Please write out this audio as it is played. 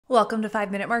Welcome to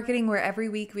 5 Minute Marketing, where every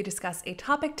week we discuss a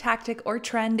topic, tactic, or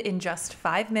trend in just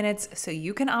 5 minutes so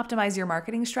you can optimize your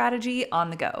marketing strategy on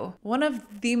the go. One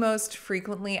of the most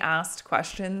frequently asked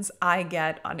questions I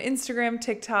get on Instagram,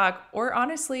 TikTok, or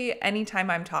honestly, anytime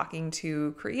I'm talking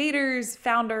to creators,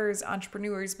 founders,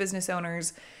 entrepreneurs, business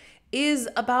owners, is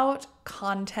about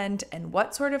content and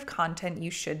what sort of content you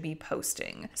should be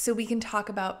posting. So we can talk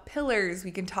about pillars,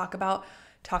 we can talk about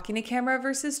talking to camera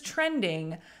versus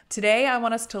trending. Today, I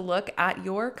want us to look at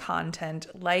your content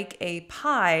like a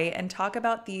pie and talk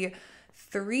about the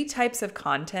 3 types of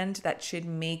content that should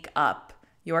make up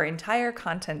your entire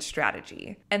content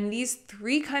strategy. And these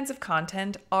 3 kinds of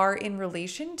content are in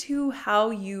relation to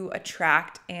how you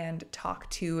attract and talk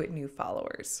to new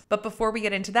followers. But before we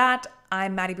get into that,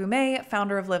 I'm Maddie Boumet,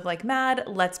 founder of Live Like Mad.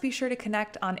 Let's be sure to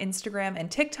connect on Instagram and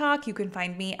TikTok. You can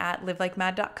find me at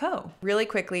livelikemad.co. Really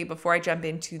quickly, before I jump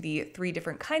into the 3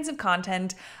 different kinds of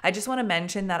content, I just want to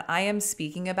mention that I am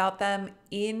speaking about them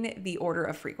in the order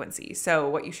of frequency. So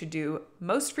what you should do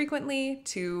most frequently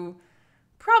to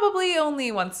probably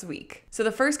only once a week. So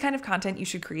the first kind of content you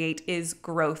should create is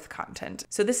growth content.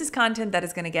 So this is content that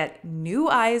is going to get new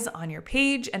eyes on your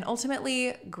page and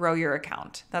ultimately grow your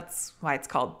account. That's why it's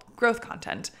called growth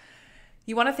content.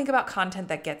 You want to think about content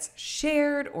that gets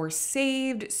shared or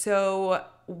saved. So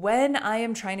when I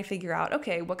am trying to figure out,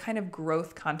 okay, what kind of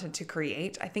growth content to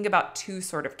create, I think about 2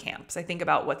 sort of camps. I think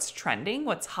about what's trending,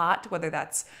 what's hot, whether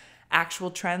that's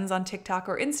actual trends on TikTok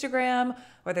or Instagram,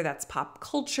 whether that's pop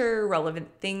culture, relevant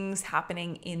things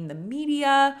happening in the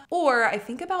media, or I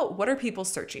think about what are people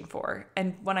searching for.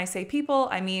 And when I say people,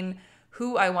 I mean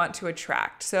who I want to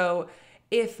attract. So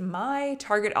if my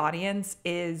target audience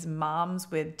is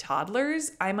moms with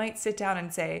toddlers, I might sit down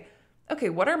and say, okay,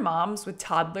 what are moms with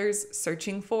toddlers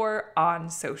searching for on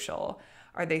social?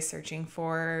 Are they searching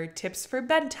for tips for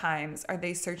bedtimes? Are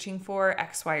they searching for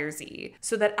X, Y, or Z?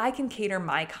 So that I can cater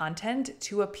my content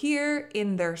to appear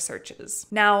in their searches.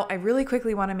 Now, I really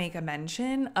quickly want to make a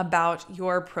mention about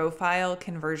your profile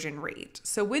conversion rate.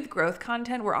 So with growth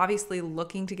content, we're obviously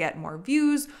looking to get more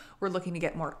views. We're looking to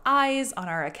get more eyes on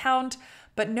our account.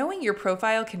 But knowing your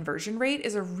profile conversion rate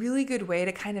is a really good way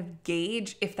to kind of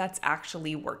gauge if that's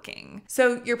actually working.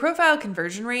 So your profile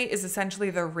conversion rate is essentially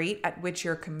the rate at which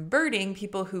you're converting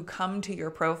people who come to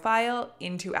your profile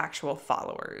into actual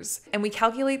followers. And we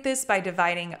calculate this by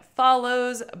dividing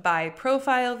follows by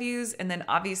profile views and then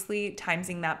obviously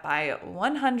timesing that by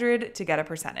 100 to get a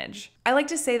percentage. I like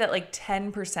to say that like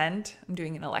 10%, I'm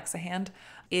doing an Alexa hand,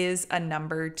 is a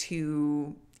number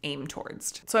to aim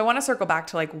towards. So I want to circle back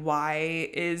to like,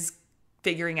 why is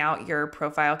figuring out your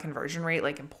profile conversion rate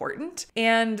like important?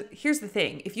 And here's the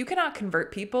thing, if you cannot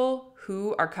convert people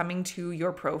who are coming to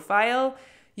your profile,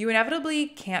 you inevitably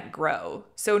can't grow.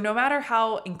 So no matter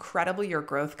how incredible your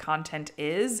growth content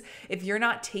is, if you're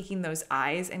not taking those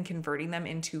eyes and converting them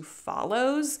into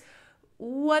follows,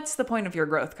 what's the point of your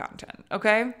growth content,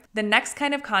 okay? The next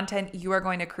kind of content you are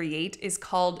going to create is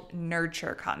called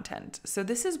nurture content. So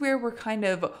this is where we're kind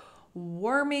of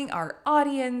warming our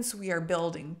audience, we are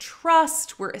building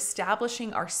trust, we're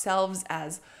establishing ourselves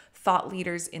as thought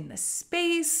leaders in the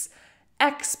space,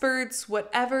 experts,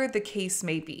 whatever the case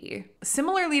may be.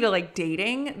 Similarly to like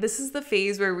dating, this is the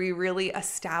phase where we really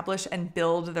establish and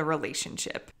build the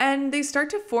relationship. And they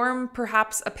start to form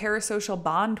perhaps a parasocial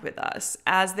bond with us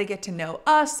as they get to know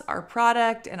us, our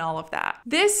product, and all of that.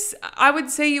 This, I would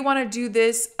say you want to do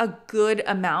this a good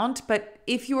amount, but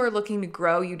if you are looking to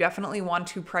grow, you definitely want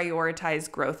to prioritize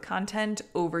growth content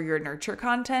over your nurture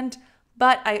content.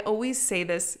 But I always say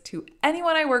this to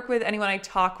anyone I work with, anyone I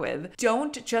talk with,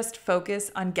 don't just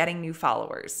focus on getting new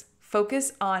followers.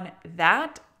 Focus on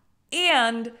that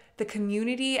and the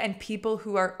community and people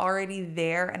who are already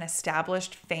there and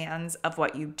established fans of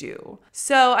what you do.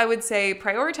 So I would say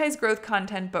prioritize growth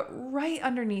content, but right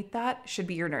underneath that should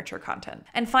be your nurture content.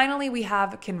 And finally, we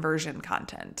have conversion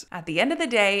content. At the end of the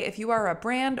day, if you are a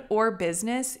brand or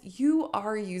business, you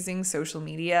are using social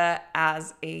media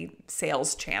as a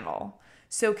sales channel.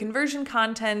 So conversion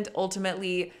content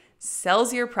ultimately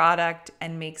sells your product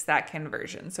and makes that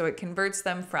conversion. So it converts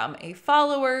them from a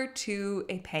follower to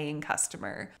a paying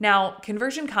customer. Now,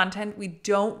 conversion content, we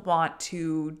don't want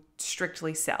to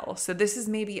strictly sell. So this is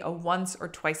maybe a once or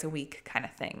twice a week kind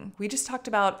of thing. We just talked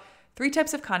about 3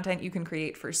 types of content you can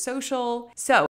create for social. So